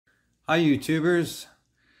Hi YouTubers,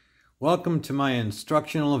 welcome to my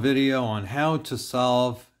instructional video on how to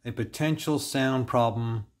solve a potential sound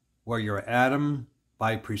problem where your ATOM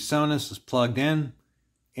by PreSonus is plugged in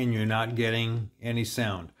and you're not getting any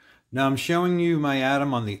sound. Now I'm showing you my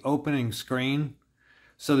ATOM on the opening screen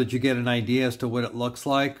so that you get an idea as to what it looks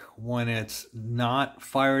like when it's not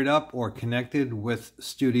fired up or connected with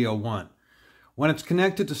Studio One. When it's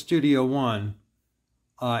connected to Studio One,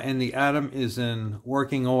 and the ATOM is in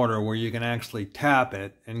working order where you can actually tap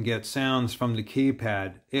it and get sounds from the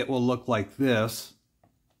keypad, it will look like this,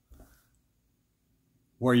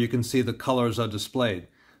 where you can see the colors are displayed.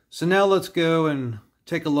 So now let's go and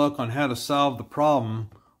take a look on how to solve the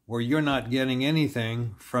problem where you're not getting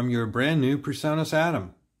anything from your brand new PreSonus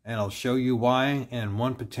ATOM. And I'll show you why and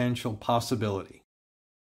one potential possibility.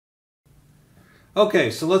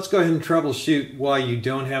 Okay, so let's go ahead and troubleshoot why you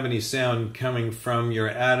don't have any sound coming from your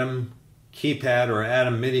ATOM keypad or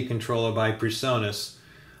ATOM MIDI controller by PreSonus.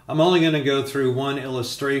 I'm only going to go through one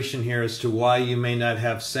illustration here as to why you may not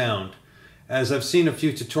have sound, as I've seen a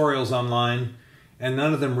few tutorials online and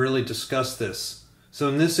none of them really discuss this. So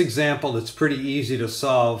in this example, it's pretty easy to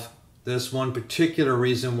solve this one particular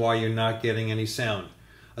reason why you're not getting any sound.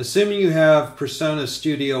 Assuming you have PreSonus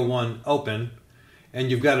Studio One open, and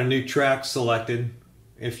you've got a new track selected.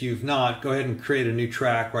 If you've not, go ahead and create a new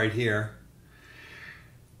track right here.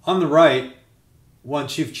 On the right,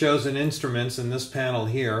 once you've chosen instruments in this panel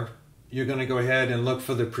here, you're going to go ahead and look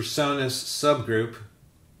for the PreSonus subgroup.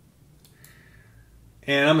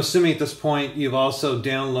 And I'm assuming at this point you've also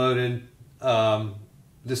downloaded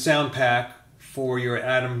the sound pack for your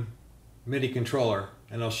ATOM MIDI controller,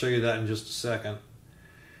 and I'll show you that in just a second.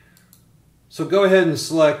 So go ahead and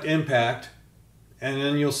select Impact. And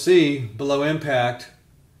then you'll see below Impact,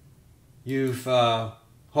 you've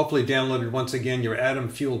hopefully downloaded once again your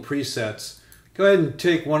ATOM Fuel presets. Go ahead and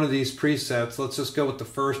take one of these presets. Let's just go with the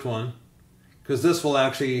first one, because this will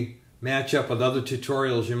actually match up with other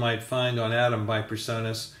tutorials you might find on ATOM by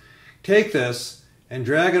PreSonus. Take this and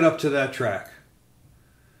drag it up to that track.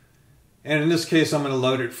 And in this case, I'm going to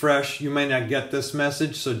load it fresh. You may not get this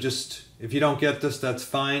message, so just if you don't get this, that's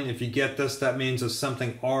fine. If you get this, that means there's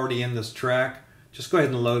something already in this track. Just go ahead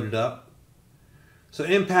and load it up. So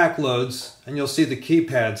Impact loads, and you'll see the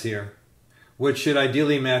keypads here, which should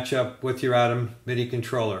ideally match up with your ATOM MIDI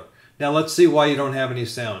controller. Now let's see why you don't have any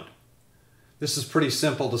sound. This is pretty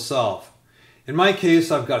simple to solve. In my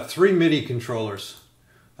case, I've got 3 MIDI controllers.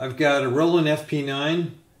 I've got a Roland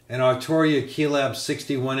FP9, an Arturia Keylab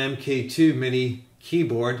 61 MK2 MIDI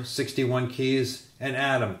keyboard, 61 keys, and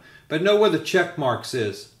ATOM. But know where the check mark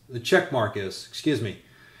is.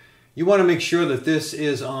 You want to make sure that this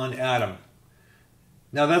is on ATOM.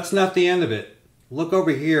 Now that's not the end of it. Look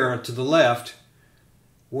over here to the left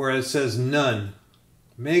where it says none.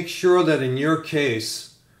 Make sure that in your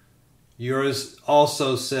case yours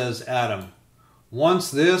also says ATOM. Once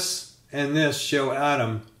this and this show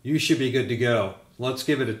ATOM, you should be good to go. Let's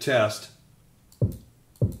give it a test.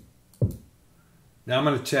 Now I'm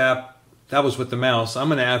going to tap, that was with the mouse, I'm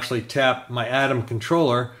going to actually tap my ATOM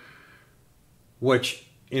controller, which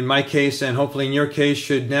in my case, and hopefully in your case,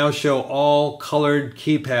 should now show all colored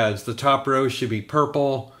keypads. The top row should be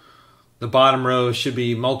purple. The bottom row should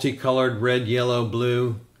be multicolored, red, yellow,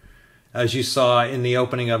 blue, as you saw in the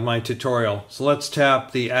opening of my tutorial. So let's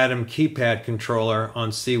tap the ATOM keypad controller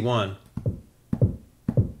on C1.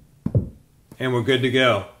 And we're good to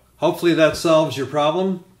go. Hopefully that solves your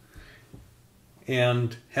problem.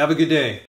 And have a good day.